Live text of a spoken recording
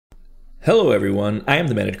Hello everyone, I am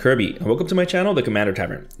the Man at Kirby, and welcome to my channel, The Commander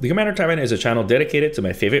Tavern. The Commander Tavern is a channel dedicated to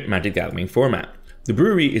my favorite Magic the Gathering format. The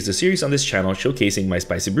Brewery is the series on this channel showcasing my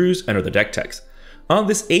spicy brews and other deck techs. On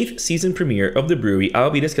this 8th season premiere of The Brewery,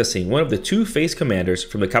 I'll be discussing one of the two phase commanders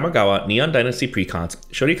from the Kamigawa Neon Dynasty Precons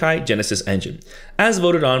Shorikai Genesis engine, as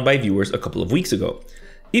voted on by viewers a couple of weeks ago.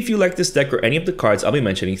 If you like this deck or any of the cards I'll be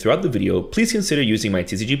mentioning throughout the video, please consider using my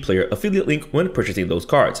TCG Player affiliate link when purchasing those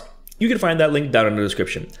cards. You can find that link down in the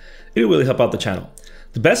description. It will really help out the channel.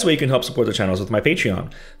 The best way you can help support the channel is with my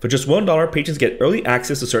Patreon. For just $1, patrons get early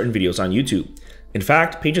access to certain videos on YouTube. In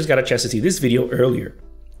fact, patrons got a chance to see this video earlier.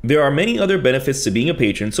 There are many other benefits to being a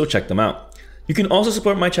patron, so check them out. You can also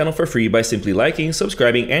support my channel for free by simply liking,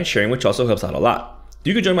 subscribing, and sharing, which also helps out a lot.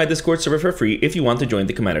 You can join my Discord server for free if you want to join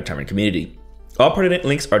the Commander Tavern community. All pertinent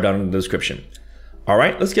links are down in the description.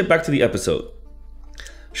 Alright, let's get back to the episode.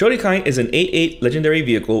 Shorikai is an 8/8 legendary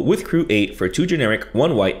vehicle with crew 8 for 2 generic,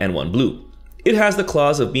 1 white, and 1 blue. It has the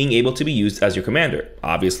clause of being able to be used as your commander,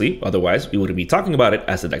 obviously, otherwise we wouldn't be talking about it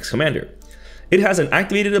as the deck's commander. It has an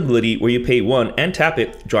activated ability where you pay 1 and tap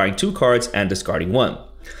it, drawing 2 cards and discarding 1.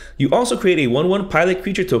 You also create a 1/1 pilot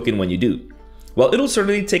creature token when you do. While it'll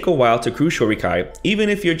certainly take a while to crew Shorikai, even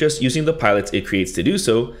if you're just using the pilots it creates to do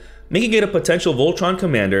so, making it a potential Voltron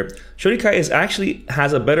commander, Shorikai actually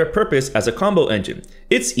has a better purpose as a combo engine.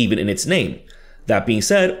 It's even in its name. That being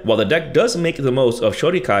said, while the deck does make the most of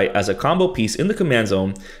Shorikai as a combo piece in the command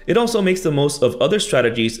zone, it also makes the most of other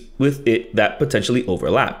strategies with it that potentially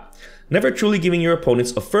overlap, never truly giving your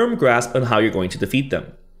opponents a firm grasp on how you're going to defeat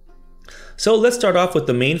them. So let's start off with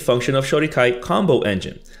the main function of Shorikai combo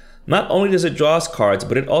engine. Not only does it draw us cards,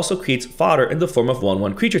 but it also creates fodder in the form of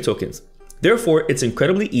 1/1 creature tokens. Therefore, it's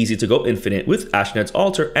incredibly easy to go infinite with Ashnet's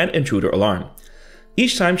Altar and Intruder Alarm.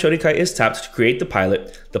 Each time Shorikai is tapped to create the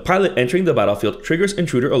pilot entering the battlefield triggers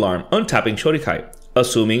Intruder Alarm, untapping Shorikai,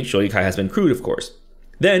 assuming Shorikai has been crewed, of course.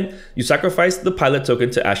 Then, you sacrifice the pilot token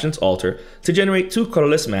to Ashnet's Altar to generate 2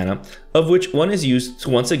 colorless mana, of which 1 is used to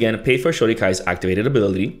once again pay for Shorikai's activated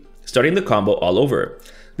ability, starting the combo all over.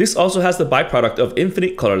 This also has the byproduct of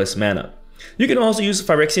infinite colorless mana. You can also use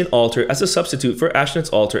Phyrexian Altar as a substitute for Ashnet's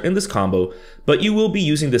Altar in this combo, but you will be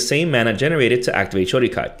using the same mana generated to activate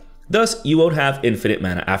Shorikai. Thus, you won't have infinite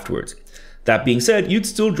mana afterwards. That being said, you'd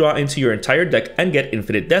still draw into your entire deck and get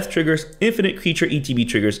infinite death triggers, infinite creature ETB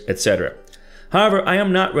triggers, etc. However, I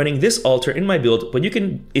am not running this altar in my build, but you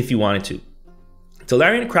can if you wanted to.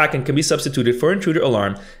 Tolarian Kraken can be substituted for Intruder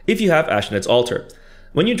Alarm if you have Ashnet's Altar.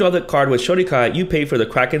 When you draw the card with Shorikai, you pay for the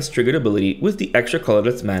Kraken's triggered ability with the extra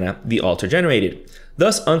colorless mana the altar generated,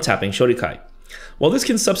 thus untapping Shorikai. While this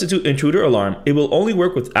can substitute Intruder Alarm, it will only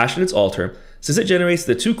work with Ashnet's Altar since it generates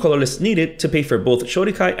the 2 colorless needed to pay for both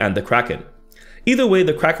Shorikai and the Kraken. Either way,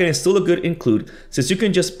 the Kraken is still a good include since you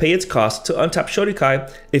can just pay its cost to untap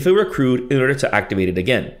Shorikai if it were crewed in order to activate it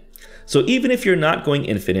again. So even if you're not going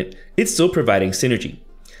infinite, it's still providing synergy.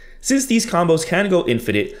 Since these combos can go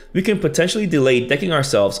infinite, we can potentially delay decking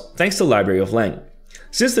ourselves thanks to Library of Leng.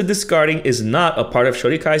 Since the discarding is not a part of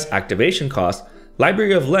Shorikai's activation cost,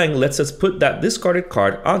 Library of Leng lets us put that discarded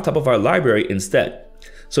card on top of our library instead.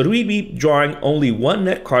 So we'd be drawing only 1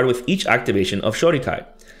 net card with each activation of Shorikai.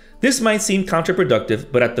 This might seem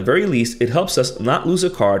counterproductive, but at the very least it helps us not lose a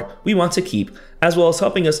card we want to keep, as well as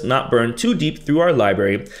helping us not burn too deep through our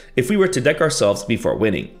library if we were to deck ourselves before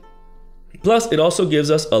winning. Plus, it also gives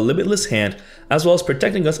us a limitless hand, as well as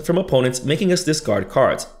protecting us from opponents making us discard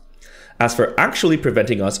cards. As for actually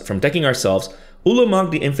preventing us from decking ourselves, Ulamog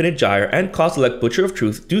the Infinite Gyre and Kozilek Butcher of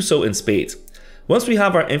Truth do so in spades. Once we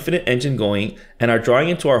have our infinite engine going and are drawing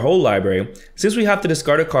into our whole library, since we have to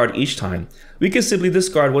discard a card each time, we can simply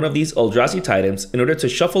discard one of these Eldrazi Titans in order to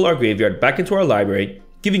shuffle our graveyard back into our library,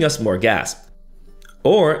 giving us more gas.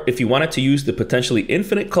 Or, if you wanted to use the potentially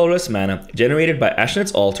infinite colorless mana generated by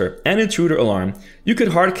Ashnet's Altar and Intruder Alarm, you could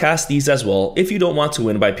hard cast these as well if you don't want to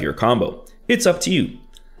win by pure combo. It's up to you.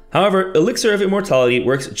 However, Elixir of Immortality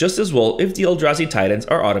works just as well if the Eldrazi Titans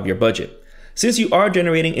are out of your budget. Since you are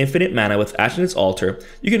generating infinite mana with Ashnet's Altar,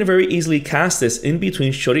 you can very easily cast this in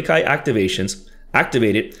between Shorikai activations,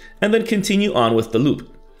 activate it, and then continue on with the loop.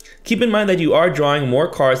 Keep in mind that you are drawing more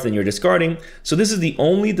cards than you're discarding, so this is the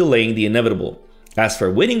only delaying the inevitable. As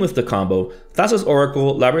for winning with the combo, Thassa's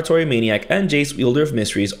Oracle, Laboratory Maniac, and Jace Wielder of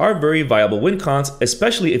Mysteries are very viable win cons,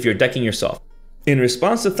 especially if you're decking yourself. In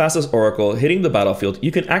response to Thassa's Oracle hitting the battlefield,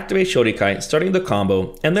 you can activate Shorikai, starting the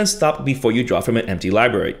combo, and then stop before you draw from an empty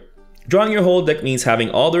library. Drawing your whole deck means having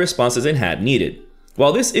all the responses in hand needed.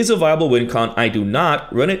 While this is a viable win con, I do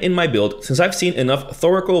not run it in my build since I've seen enough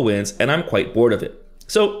Thoracle wins and I'm quite bored of it.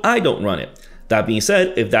 So I don't run it. That being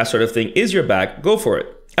said, if that sort of thing is your bag, go for it.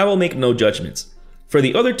 I will make no judgments. For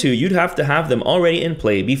the other two, you'd have to have them already in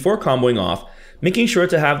play before comboing off, making sure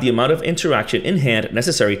to have the amount of interaction in hand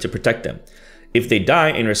necessary to protect them. If they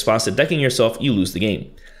die in response to decking yourself, you lose the game.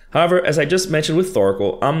 However, as I just mentioned with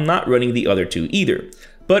Thoracle, I'm not running the other two either,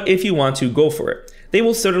 but if you want to, go for it. They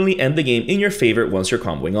will certainly end the game in your favor once you're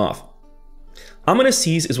comboing off. Ominous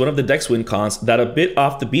Seas is one of the deck's win cons that a bit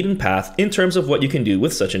off the beaten path in terms of what you can do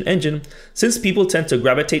with such an engine, since people tend to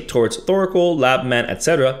gravitate towards Thoracle, Labman,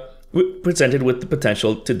 etc., presented with the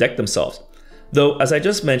potential to deck themselves. Though, as I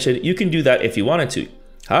just mentioned, you can do that if you wanted to.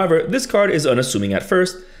 However, this card is unassuming at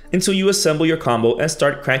first, until you assemble your combo and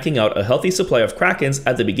start cranking out a healthy supply of Krakens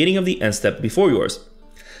at the beginning of the end step before yours.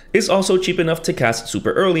 It's also cheap enough to cast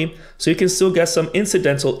super early, so you can still get some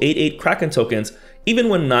incidental 8/8 Kraken tokens even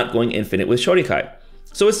when not going infinite with Shorikai,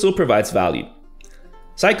 so it still provides value.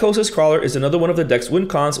 Psychosis Crawler is another one of the deck's win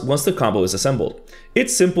cons once the combo is assembled.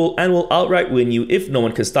 It's simple and will outright win you if no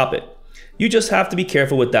one can stop it. You just have to be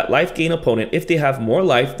careful with that life gain opponent if they have more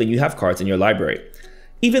life than you have cards in your library.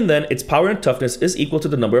 Even then, its power and toughness is equal to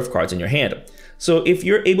the number of cards in your hand, so if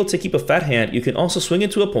you're able to keep a fat hand, you can also swing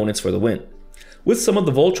into opponents for the win. With some of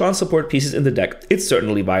the Voltron support pieces in the deck, it's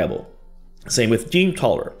certainly viable. Same with Dream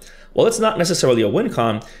Toller. While it's not necessarily a win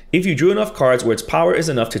con, if you drew enough cards where its power is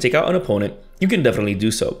enough to take out an opponent, you can definitely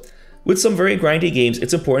do so. With some very grindy games,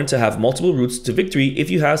 it's important to have multiple routes to victory if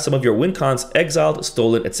you have some of your win cons exiled,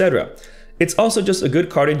 stolen, etc. It's also just a good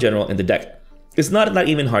card in general in the deck. It's not that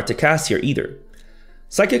even hard to cast here either.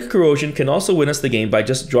 Psychic Corrosion can also win us the game by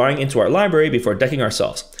just drawing into our library before decking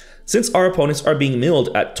ourselves. Since our opponents are being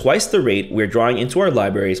milled at twice the rate we're drawing into our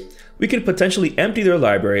libraries, we can potentially empty their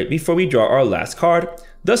library before we draw our last card,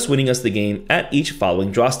 thus winning us the game at each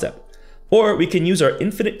following draw step. Or we can use our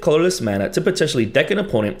infinite colorless mana to potentially deck an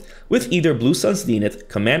opponent with either Blue Sun's Zenith,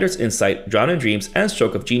 Commander's Insight, Drown in Dreams, and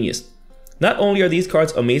Stroke of Genius. Not only are these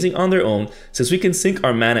cards amazing on their own, since we can sink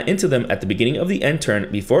our mana into them at the beginning of the end turn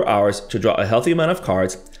before ours to draw a healthy amount of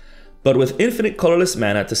cards, but with infinite colorless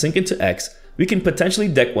mana to sink into X, we can potentially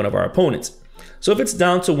deck one of our opponents. So if it's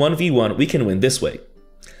down to 1v1, we can win this way.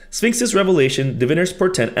 Sphinx's Revelation, Diviner's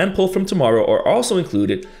Portent, and Pull from Tomorrow are also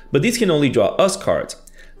included, but these can only draw us cards.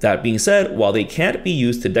 That being said, while they can't be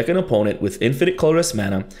used to deck an opponent with infinite colorless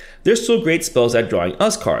mana, they're still great spells at drawing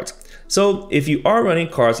us cards. So if you are running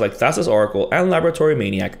cards like Thassa's Oracle and Laboratory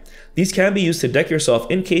Maniac, these can be used to deck yourself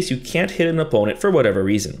in case you can't hit an opponent for whatever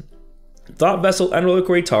reason. Thought Vessel and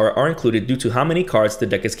Reliquary Tower are included due to how many cards the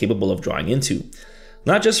deck is capable of drawing into.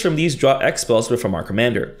 Not just from these draw X spells, but from our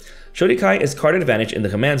commander. Shorikai is card advantage in the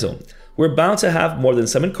command zone. We're bound to have more than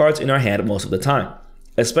 7 cards in our hand most of the time,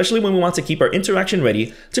 especially when we want to keep our interaction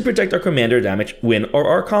ready to protect our commander damage win or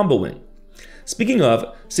our combo win. Speaking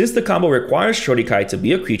of, since the combo requires Shorikai to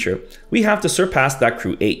be a creature, we have to surpass that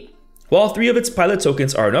crew 8. While 3 of its pilot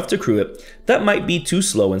tokens are enough to crew it, that might be too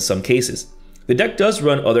slow in some cases. The deck does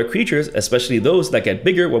run other creatures, especially those that get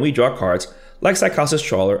bigger when we draw cards, like Psychosis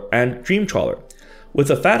Trawler and Dream Trawler. With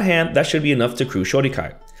a fat hand, that should be enough to crew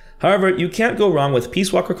Shorikai. However, you can't go wrong with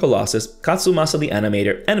Peace Walker Colossus, Katsumasa the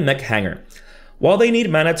Animator, and Mech Hanger. While they need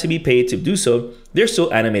mana to be paid to do so, they're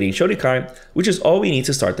still animating Shorikai, which is all we need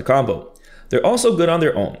to start the combo. They're also good on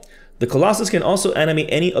their own. The Colossus can also animate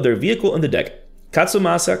any other vehicle in the deck.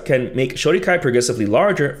 Katsumasa can make Shorikai progressively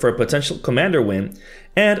larger for a potential commander win,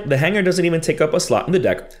 and the Hanger doesn't even take up a slot in the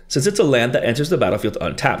deck since it's a land that enters the battlefield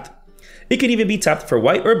untapped. It can even be tapped for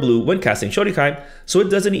white or blue when casting Shorikai, so it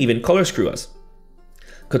doesn't even color screw us.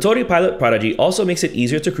 Kotori Pilot Prodigy also makes it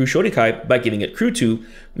easier to crew Shorikai by giving it crew 2,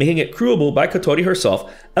 making it crewable by Kotori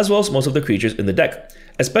herself as well as most of the creatures in the deck,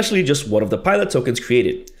 especially just one of the pilot tokens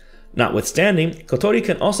created. Notwithstanding, Kotori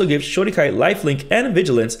can also give Shorikai lifelink and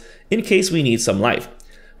vigilance in case we need some life.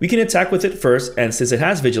 We can attack with it first, and since it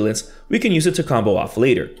has vigilance, we can use it to combo off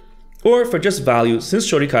later. Or for just value, since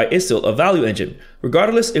Shorikai is still a value engine,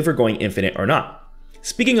 regardless if we're going infinite or not.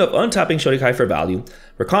 Speaking of untapping Shorikai for value,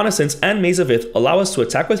 Reconnaissance and Maze of Ith allow us to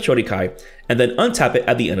attack with Shorikai and then untap it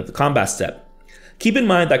at the end of the combat step. Keep in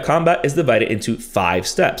mind that combat is divided into 5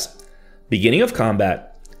 steps. Beginning of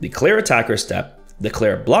combat, Declare Attacker step,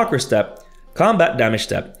 Declare Blocker step, Combat Damage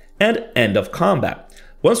step, and End of combat.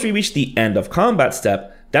 Once we reach the End of combat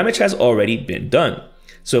step, damage has already been done.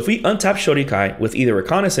 So if we untap Shorikai with either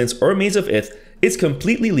Reconnaissance or Maze of Ith, it's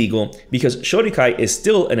completely legal because Shorikai is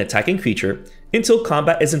still an attacking creature until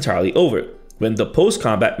combat is entirely over, when the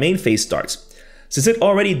post-combat main phase starts. Since it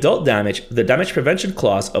already dealt damage, the damage prevention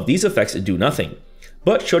clause of these effects do nothing.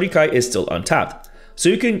 But Shorikai is still untapped, so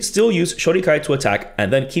you can still use Shorikai to attack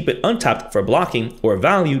and then keep it untapped for blocking or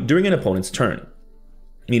value during an opponent's turn.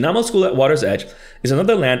 Minamo School at Water's Edge is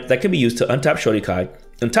another land that can be used to untap Shorikai,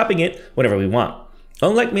 and tapping it whenever we want.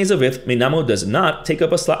 Unlike Maze of Ith, Minamo does not take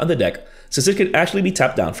up a slot on the deck, since it can actually be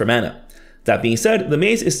tapped down for mana. That being said, the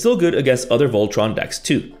Maze is still good against other Voltron decks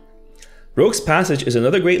too. Rogue's Passage is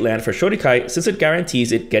another great land for Shorikai since it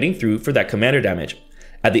guarantees it getting through for that commander damage.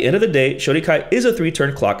 At the end of the day, Shorikai is a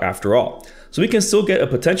 3-turn clock after all, so we can still get a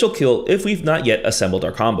potential kill if we've not yet assembled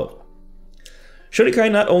our combo.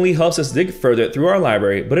 Shorikai not only helps us dig further through our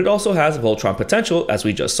library, but it also has Voltron potential as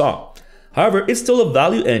we just saw. However, it's still a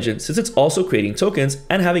value engine since it's also creating tokens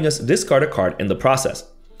and having us discard a card in the process.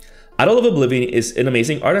 Idol of Oblivion is an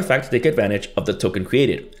amazing artifact to take advantage of the token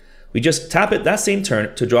created. We just tap it that same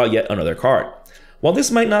turn to draw yet another card. While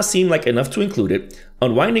this might not seem like enough to include it,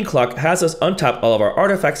 Unwinding Clock has us untap all of our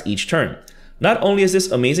artifacts each turn. Not only is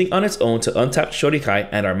this amazing on its own to untap Shorikai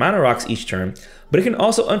and our mana rocks each turn, but it can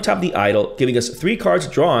also untap the idol, giving us 3 cards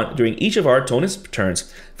drawn during each of our opponent's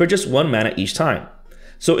turns for just 1 mana each time.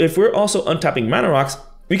 So if we're also untapping mana rocks,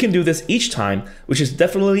 we can do this each time, which is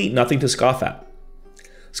definitely nothing to scoff at.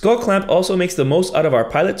 Skull Clamp also makes the most out of our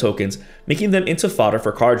pilot tokens, making them into fodder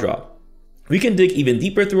for card draw. We can dig even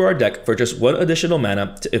deeper through our deck for just 1 additional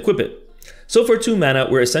mana to equip it. So for 2 mana,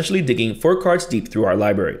 we're essentially digging 4 cards deep through our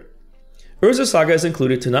library. Urza Saga is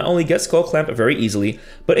included to not only get Skull Clamp very easily,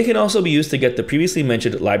 but it can also be used to get the previously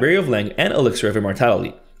mentioned Library of Leng and Elixir of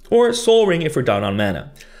Immortality, or Soul Ring if we're down on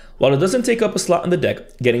mana. While it doesn't take up a slot in the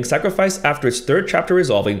deck, getting sacrificed after its 3rd chapter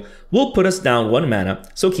resolving will put us down 1 mana,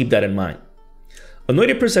 so keep that in mind.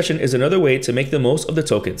 Anointed Procession is another way to make the most of the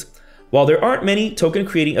tokens. While there aren't many token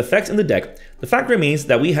creating effects in the deck, the fact remains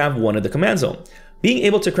that we have 1 in the command zone. Being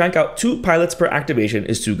able to crank out 2 pilots per activation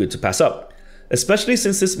is too good to pass up, especially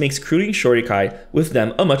since this makes crewing Shorikai with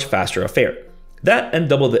them a much faster affair. That and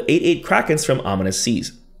double the 8/8 Krakens from Ominous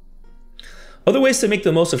Seas. Other ways to make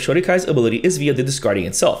the most of Shorikai's ability is via the discarding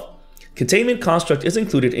itself. Containment Construct is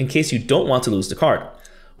included in case you don't want to lose the card.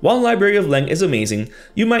 While Library of Leng is amazing,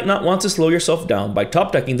 you might not want to slow yourself down by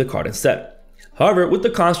top decking the card instead. However, with the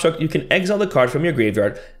construct, you can exile the card from your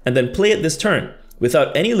graveyard and then play it this turn,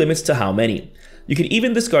 without any limits to how many. You can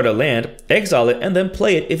even discard a land, exile it, and then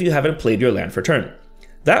play it if you haven't played your land for turn.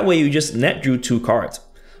 That way you just net drew 2 cards.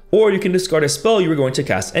 Or you can discard a spell you were going to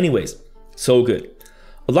cast anyways. So good.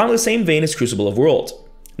 Along the same vein is Crucible of Worlds.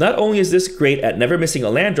 Not only is this great at never missing a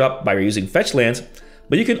land drop by reusing fetch lands,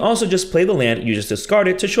 but you can also just play the land you just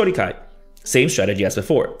discarded to Shorikai. Same strategy as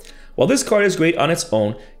before. While this card is great on its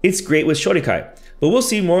own, it's great with Shorikai, but we'll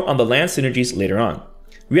see more on the land synergies later on.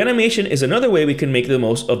 Reanimation is another way we can make the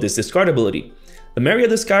most of this discard ability. Emeria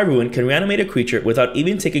the Sky Ruin can reanimate a creature without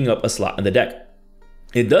even taking up a slot in the deck.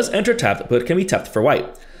 It does enter tapped, but it can be tapped for white.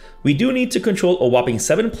 We do need to control a whopping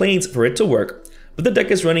 7 planes for it to work, but the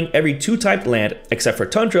deck is running every 2-typed land except for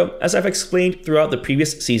Tundra, as I've explained throughout the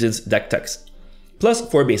previous season's deck text, plus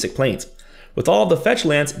 4 basic planes. With all of the fetch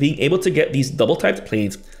lands being able to get these double-typed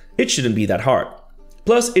planes, it shouldn't be that hard.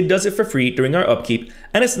 Plus, it does it for free during our upkeep,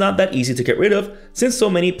 and it's not that easy to get rid of since so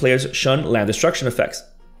many players shun land destruction effects.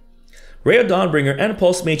 Rhea Dawnbringer and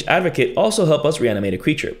Pulse Mage Advocate also help us reanimate a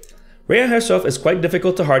creature. Rhea herself is quite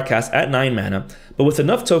difficult to hardcast at 9 mana, but with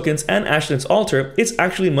enough tokens and Ashland's Altar, it's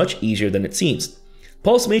actually much easier than it seems.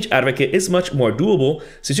 Pulse Mage Advocate is much more doable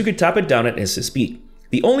since you can tap it down at instant speed.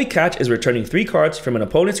 The only catch is returning 3 cards from an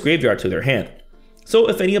opponent's graveyard to their hand. So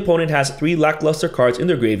if any opponent has 3 lackluster cards in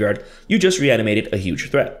their graveyard, you just reanimated a huge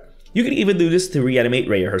threat. You can even do this to reanimate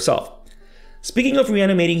Rhea herself. Speaking of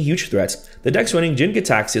reanimating huge threats, the deck's running Jin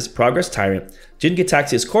Gitaxias Progress Tyrant, Jin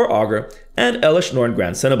Gitaxias Core Augur, and Elesh Norn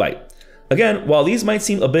Grand Cenobite. Again, while these might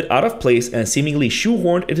seem a bit out of place and seemingly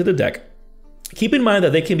shoehorned into the deck, keep in mind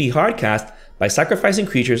that they can be hardcast by sacrificing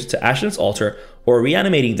creatures to Ashland's Altar or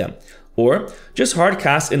reanimating them, or just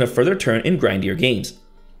hardcast in a further turn in grindier games.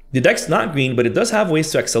 The deck's not green, but it does have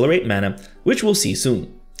ways to accelerate mana, which we'll see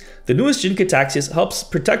soon. The newest Jin Gitaxias helps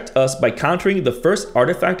protect us by countering the first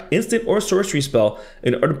artifact, instant, or sorcery spell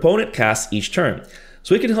an opponent casts each turn,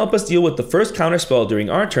 so it can help us deal with the first counter spell during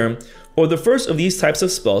our turn, or the first of these types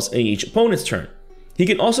of spells in each opponent's turn. He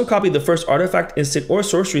can also copy the first artifact, instant, or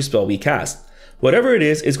sorcery spell we cast. Whatever it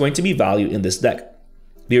is going to be value in this deck.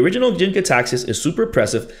 The original Jin Gitaxias is super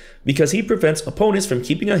impressive because he prevents opponents from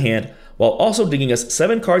keeping a hand while also digging us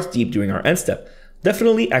 7 cards deep during our end step,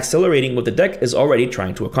 definitely accelerating what the deck is already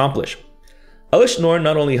trying to accomplish. Elesh Norn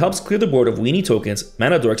not only helps clear the board of weenie tokens,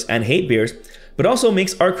 mana dorks, and hate bears, but also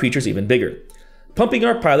makes our creatures even bigger, pumping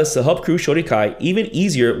our pilots to help crew Shorikai even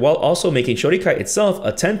easier while also making Shorikai itself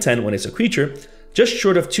a 10/10 when it's a creature, just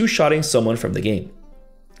short of 2-shotting someone from the game.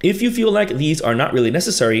 If you feel like these are not really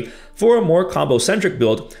necessary for a more combo-centric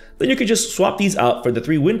build, then you can just swap these out for the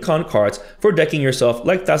 3 win con cards for decking yourself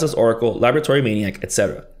like Thassa's Oracle, Laboratory Maniac,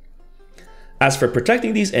 etc. As for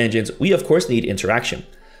protecting these engines, we of course need interaction.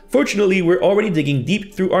 Fortunately, we're already digging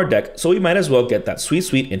deep through our deck, so we might as well get that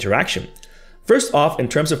sweet interaction. First off, in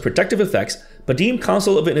terms of protective effects, Padim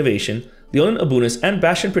Council of Innovation, Leonin Abunus, and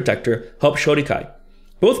Bastion Protector help Shorikai.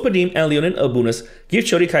 Both Padim and Leonin Abunus give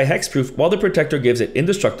Shorikai hexproof while the Protector gives it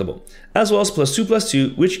indestructible, as well as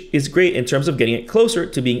 +2/+2, which is great in terms of getting it closer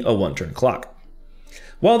to being a one-turn clock.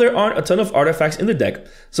 While there aren't a ton of artifacts in the deck,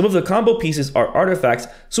 some of the combo pieces are artifacts,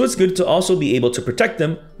 so it's good to also be able to protect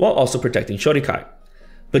them while also protecting Shorikai.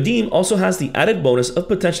 Padim also has the added bonus of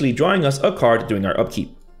potentially drawing us a card during our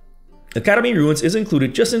upkeep. Academy Ruins is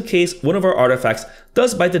included just in case one of our artifacts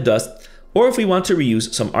does bite the dust, or if we want to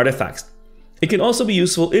reuse some artifacts. It can also be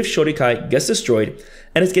useful if Shorikai gets destroyed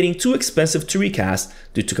and is getting too expensive to recast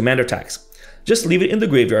due to commander tax. Just leave it in the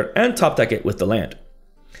graveyard and top deck it with the land.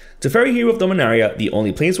 Teferi Hero of Dominaria, the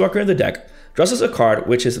only planeswalker in the deck, draws us a card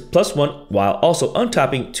which is +1 while also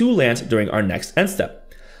untapping 2 lands during our next end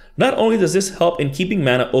step. Not only does this help in keeping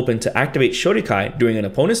mana open to activate Shorikai during an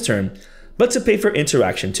opponent's turn, but to pay for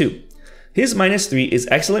interaction too. His -3 is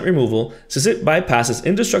excellent removal since it bypasses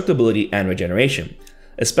indestructibility and regeneration,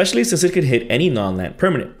 especially since it can hit any non-land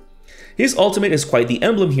permanent. His ultimate is quite the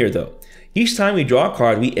emblem here though. Each time we draw a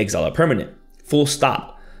card, we exile a permanent. Full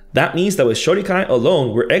stop. That means that with Shorikai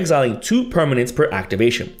alone, we're exiling 2 permanents per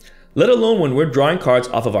activation, let alone when we're drawing cards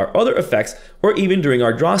off of our other effects or even during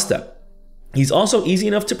our draw step. He's also easy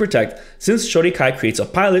enough to protect since Shorikai creates a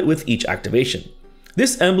pilot with each activation.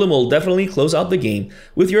 This emblem will definitely close out the game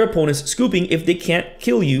with your opponents scooping if they can't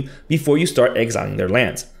kill you before you start exiling their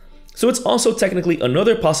lands. So it's also technically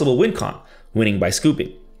another possible win con, winning by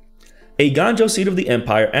scooping. A Ganjo Seed of the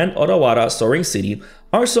Empire and Orawara Soaring City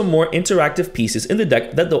are some more interactive pieces in the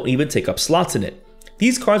deck that don't even take up slots in it.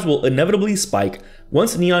 These cards will inevitably spike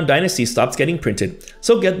once Neon Dynasty stops getting printed,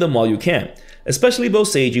 so get them while you can, especially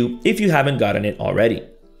Boseiju if you haven't gotten it already.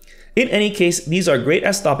 In any case, these are great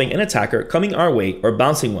at stopping an attacker coming our way or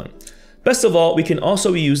bouncing one. Best of all, we can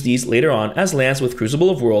also reuse these later on as lands with Crucible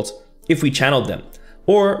of Worlds if we channeled them,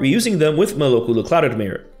 or reusing them with Meloku the Clouded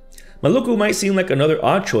Mirror. Meloku might seem like another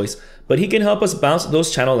odd choice, but he can help us bounce those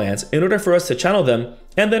channel lands in order for us to channel them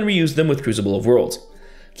and then reuse them with Crucible of Worlds.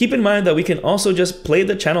 Keep in mind that we can also just play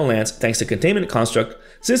the channel lands thanks to Containment Construct,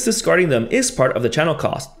 since discarding them is part of the channel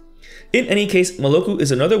cost. In any case, Meloku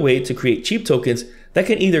is another way to create cheap tokens that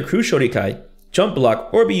can either crew Shorikai, jump block,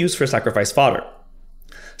 or be used for sacrifice fodder.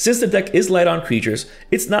 Since the deck is light on creatures,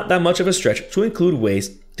 it's not that much of a stretch to include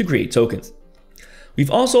ways to create tokens.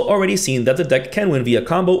 We've also already seen that the deck can win via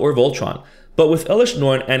combo or Voltron, but with Elesh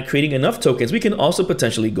Norn and creating enough tokens, we can also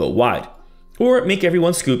potentially go wide, or make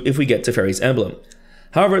everyone scoop if we get Teferi's Emblem.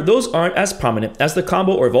 However, those aren't as prominent as the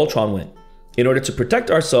combo or Voltron win. In order to protect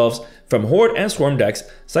ourselves from Horde and Swarm decks,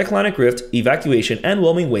 Cyclonic Rift, Evacuation, and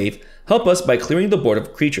Whelming Wave help us by clearing the board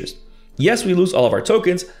of creatures. Yes, we lose all of our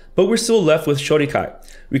tokens, but we're still left with Shorikai.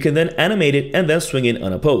 We can then animate it and then swing in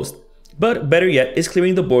unopposed. But better yet is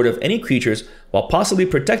clearing the board of any creatures while possibly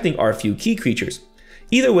protecting our few key creatures.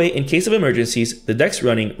 Either way, in case of emergencies, the deck's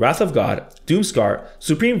running Wrath of God, Doomscar,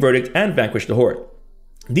 Supreme Verdict, and Vanquish the Horde.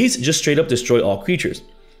 These just straight up destroy all creatures.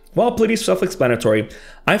 While pretty self-explanatory,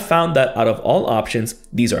 I found that out of all options,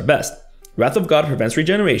 these are best. Wrath of God prevents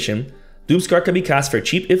regeneration, Doomscar can be cast for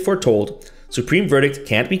cheap if foretold, Supreme Verdict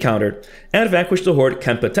can't be countered, and Vanquish the Horde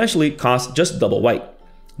can potentially cost just double white.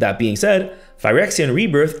 That being said, Phyrexian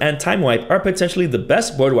Rebirth and Time Wipe are potentially the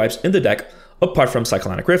best board wipes in the deck, apart from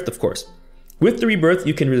Cyclonic Rift of course. With the Rebirth,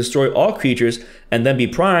 you can destroy all creatures and then be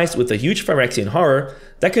prized with a huge Phyrexian Horror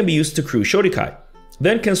that can be used to crew Shorikai,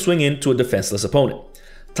 then can swing into a defenseless opponent.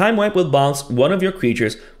 Time Wipe will bounce one of your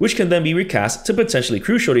creatures, which can then be recast to potentially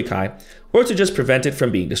crew Shorikai, or to just prevent it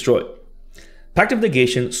from being destroyed. Pact of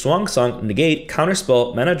Negation, Swan Song, Negate,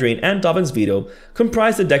 Counterspell, Mana Drain, and Dovin's Veto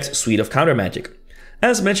comprise the deck's suite of counter magic.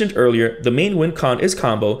 As mentioned earlier, the main win con is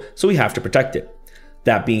combo, so we have to protect it.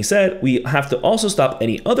 That being said, we have to also stop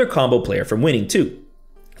any other combo player from winning too.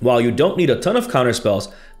 While you don't need a ton of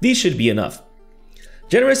counterspells, these should be enough.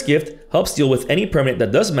 Generous Gift helps deal with any permanent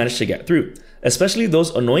that does manage to get through, especially those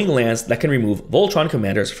annoying lands that can remove Voltron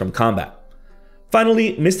commanders from combat.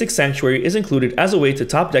 Finally, Mystic Sanctuary is included as a way to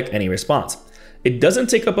top deck any response. It doesn't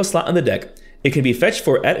take up a slot on the deck, it can be fetched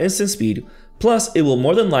for at instant speed, plus it will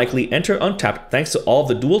more than likely enter untapped thanks to all of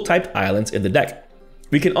the dual typed islands in the deck.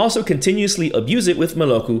 We can also continuously abuse it with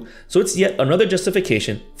Meloku, so it's yet another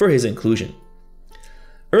justification for his inclusion.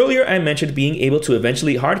 Earlier I mentioned being able to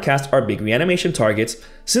eventually hardcast our big reanimation targets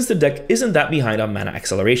since the deck isn't that behind on mana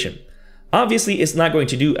acceleration. Obviously it's not going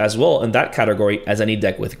to do as well in that category as any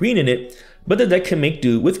deck with green in it, but the deck can make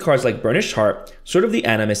do with cards like Burnished Heart, Sword of the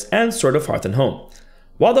Animus, and Sword of Hearth and Home.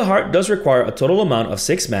 While the Heart does require a total amount of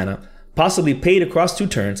 6 mana, possibly paid across 2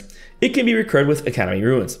 turns, it can be recurred with Academy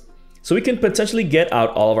Ruins, so we can potentially get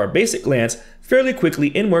out all of our basic lands fairly quickly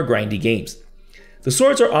in more grindy games. The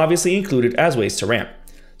swords are obviously included as ways to ramp.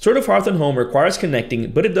 Sword of Hearth and Home requires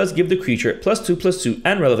connecting, but it does give the creature +2/+2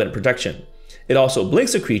 and relevant protection. It also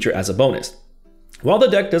blinks a creature as a bonus. While the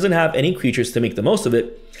deck doesn't have any creatures to make the most of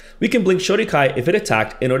it, we can blink Shorikai if it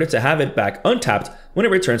attacked in order to have it back untapped when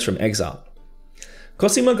it returns from exile.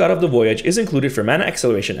 Cosima, God of the Voyage is included for mana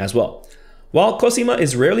acceleration as well. While Cosima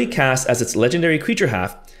is rarely cast as its legendary creature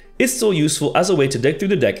half, it's still useful as a way to dig through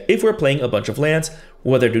the deck if we're playing a bunch of lands,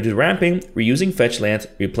 whether due to ramping, reusing fetch lands,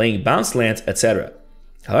 replaying bounce lands, etc.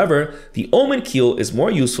 However, the Omen Keel is more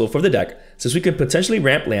useful for the deck since we can potentially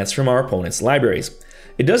ramp lands from our opponent's libraries.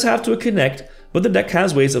 It does have to connect, but the deck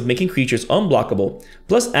has ways of making creatures unblockable,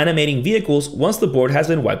 plus animating vehicles once the board has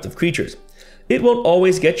been wiped of creatures. It won't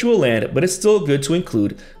always get you a land, but it's still good to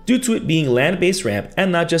include due to it being land-based ramp and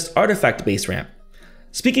not just artifact-based ramp.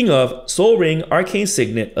 Speaking of, Soul Ring, Arcane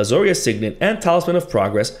Signet, Azoria Signet, and Talisman of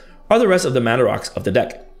Progress are the rest of the mana rocks of the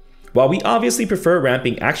deck. While we obviously prefer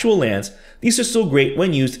ramping actual lands, these are still great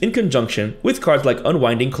when used in conjunction with cards like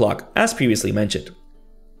Unwinding Clock, as previously mentioned.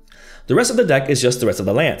 The rest of the deck is just the rest of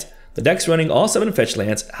the lands. The deck's running all 7 fetch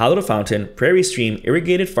lands: Hallowed Fountain, Prairie Stream,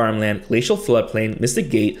 Irrigated Farmland, Glacial Floodplain, Mystic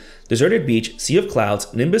Gate, Deserted Beach, Sea of Clouds,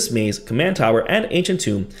 Nimbus Maze, Command Tower, and Ancient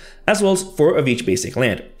Tomb, as well as 4 of each basic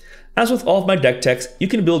land. As with all of my deck techs, you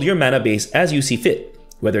can build your mana base as you see fit,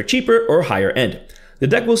 whether cheaper or higher end. The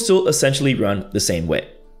deck will still essentially run the same way.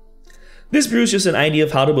 This brew is just an idea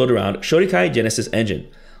of how to build around Shorikai Genesis Engine.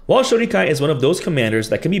 While Shorikai is one of those commanders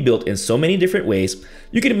that can be built in so many different ways,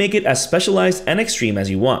 you can make it as specialized and extreme as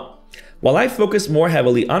you want. While I focus more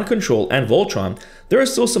heavily on Control and Voltron, there are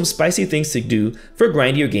still some spicy things to do for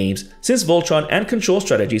grindier games since Voltron and Control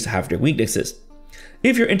strategies have their weaknesses.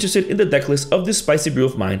 If you're interested in the deck list of this spicy brew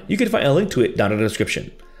of mine, you can find a link to it down in the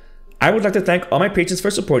description. I would like to thank all my patrons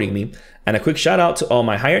for supporting me, and a quick shout out to all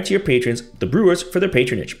my higher tier patrons, the brewers, for their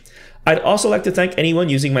patronage. I'd also like to thank anyone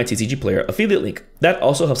using my TCG Player affiliate link. That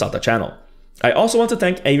also helps out the channel. I also want to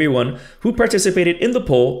thank everyone who participated in the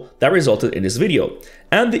poll that resulted in this video,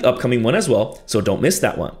 and the upcoming one as well, so don't miss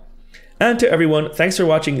that one. And to everyone, thanks for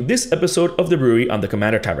watching this episode of The Brewery on the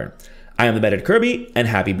Commander Tavern. I am the Method Kirby, and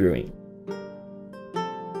happy brewing.